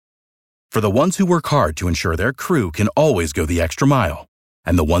For the ones who work hard to ensure their crew can always go the extra mile,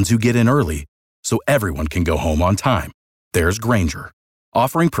 and the ones who get in early so everyone can go home on time, there's Grainger,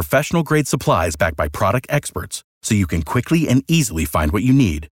 offering professional-grade supplies backed by product experts so you can quickly and easily find what you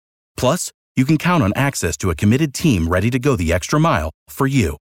need. Plus, you can count on access to a committed team ready to go the extra mile for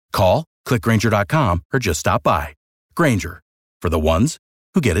you. Call, click Grainger.com, or just stop by. Grainger, for the ones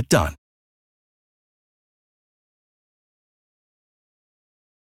who get it done.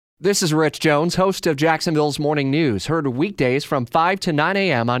 This is Rich Jones, host of Jacksonville's Morning News, heard weekdays from 5 to 9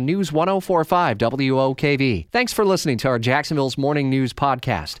 a.m. on News 104.5 WOKV. Thanks for listening to our Jacksonville's Morning News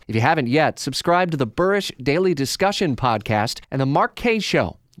podcast. If you haven't yet, subscribe to the Burrish Daily Discussion podcast and the Mark Kaye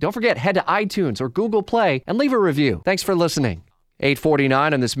Show. Don't forget, head to iTunes or Google Play and leave a review. Thanks for listening.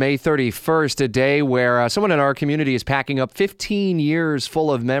 8:49 on this May 31st, a day where someone in our community is packing up 15 years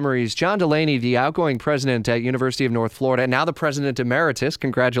full of memories. John Delaney, the outgoing president at University of North Florida, and now the president emeritus.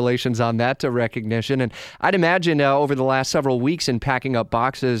 Congratulations on that recognition. And I'd imagine over the last several weeks in packing up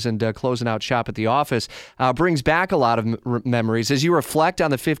boxes and closing out shop at the office brings back a lot of memories. As you reflect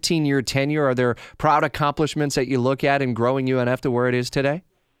on the 15-year tenure, are there proud accomplishments that you look at in growing UNF to where it is today?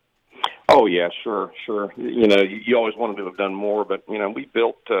 Oh, yeah, sure. You know, you always wanted to have done more, but, you know, we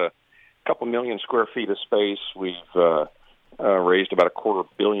built a couple million square feet of space. We've raised about $250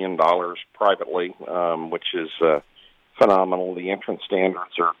 million privately, which is phenomenal. The entrance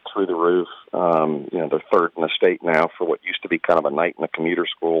standards are through the roof. You know, they're third in the state now for what used to be kind of a night in a commuter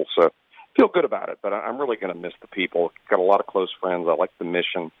school. So feel good about it, but I'm really going to miss the people. Got a lot of close friends. I like the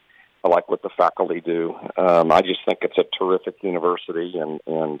mission. I like what the faculty do. I just think it's a terrific university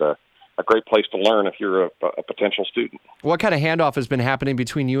and a great place to learn if you're a potential student. What kind of handoff has been happening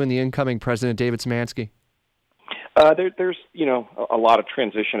between you and the incoming president, David Szymanski? There's, you know, a lot of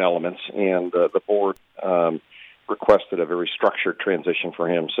transition elements, and the board requested a very structured transition for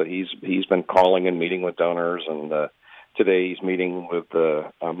him. So he's been calling and meeting with donors, and today he's meeting with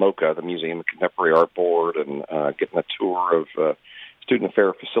MoCA, the Museum of Contemporary Art Board, and getting a tour of student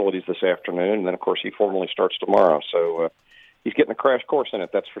affair facilities this afternoon. And then, of course, he formally starts tomorrow. So he's getting a crash course in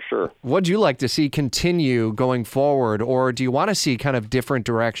it, that's for sure. Would you like to see continue going forward, or do you want to see kind of different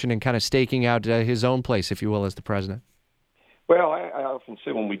direction and kind of staking out his own place, if you will, as the president? Well, I often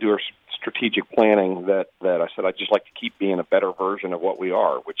say when we do our strategic planning that I said I'd just like to keep being a better version of what we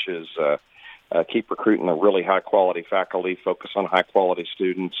are, which is keep recruiting a really high-quality faculty, focus on high-quality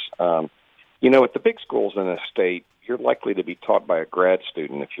students. You know, at the big schools in the state, you're likely to be taught by a grad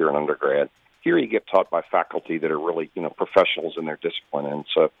student if you're an undergrad. Here you get taught by faculty that are really, you know, professionals in their discipline. And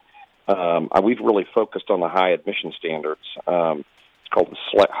so we've really focused on the high admission standards. It's called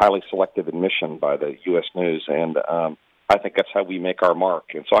the highly selective admission by the U.S. News, and I think that's how we make our mark.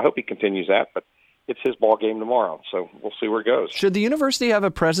 And so I hope he continues that, but it's his ball game tomorrow, so we'll see where it goes. Should the university have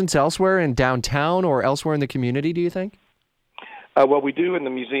a presence elsewhere in downtown or elsewhere in the community, do you think? Well, we do in the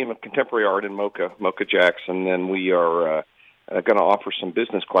Museum of Contemporary Art in MoCA Jackson, and we are going to offer some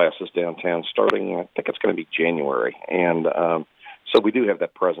business classes downtown starting, I think it's going to be January. And so we do have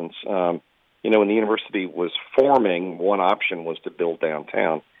that presence. You know, when the university was forming, one option was to build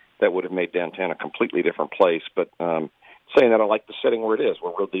downtown. That would have made downtown a completely different place. But saying that, I like the setting where it is.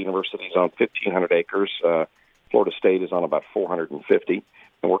 The university is on 1,500 acres. Florida State is on about 450.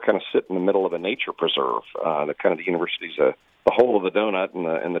 And we're kind of sitting in the middle of a nature preserve. The university's the whole of the donut,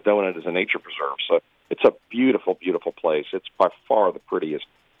 and the donut is a nature preserve. So it's a beautiful, beautiful place. It's by far the prettiest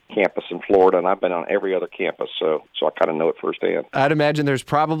campus in Florida, and I've been on every other campus, so I kind of know it firsthand. I'd imagine there's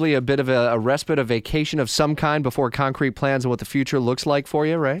probably a bit of a respite, a vacation of some kind before concrete plans on what the future looks like for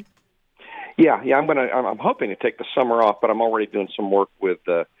you, right? Yeah. I'm hoping to take the summer off, but I'm already doing some work with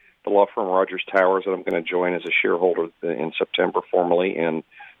the law firm Rogers Towers that I'm going to join as a shareholder in September formally, and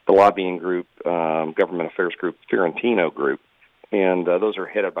the lobbying group, government affairs group, Fiorentino Group. And those are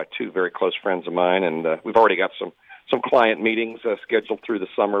headed by two very close friends of mine, and we've already got some client meetings scheduled through the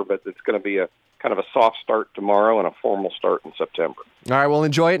summer, but it's going to be a kind of a soft start tomorrow and a formal start in September. All right, well,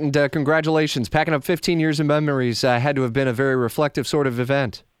 enjoy it, and congratulations. Packing up 15 years of memories had to have been a very reflective sort of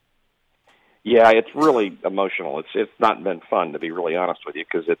event. Yeah, it's really emotional. It's not been fun, to be really honest with you,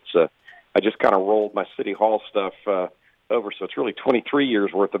 because I just kind of rolled my City Hall stuff over, so it's really 23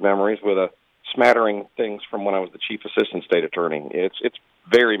 years worth of memories with a smattering things from when I was the chief assistant state attorney. It's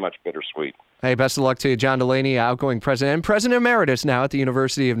very much bittersweet. Hey, best of luck to you, John Delaney, outgoing president and president emeritus now at the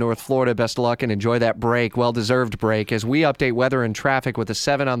University of North Florida. Best of luck and enjoy that break, well-deserved break, as we update weather and traffic with a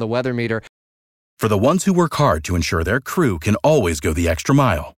 7 on the weather meter. For the ones who work hard to ensure their crew can always go the extra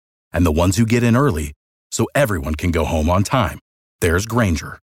mile, and the ones who get in early so everyone can go home on time, there's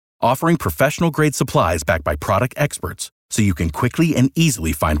Grainger, offering professional-grade supplies backed by product experts so you can quickly and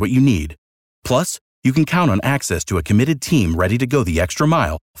easily find what you need. Plus, you can count on access to a committed team ready to go the extra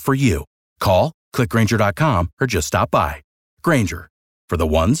mile for you. Call, click Grainger.com, or just stop by. Grainger, for the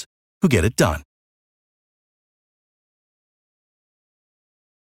ones who get it done.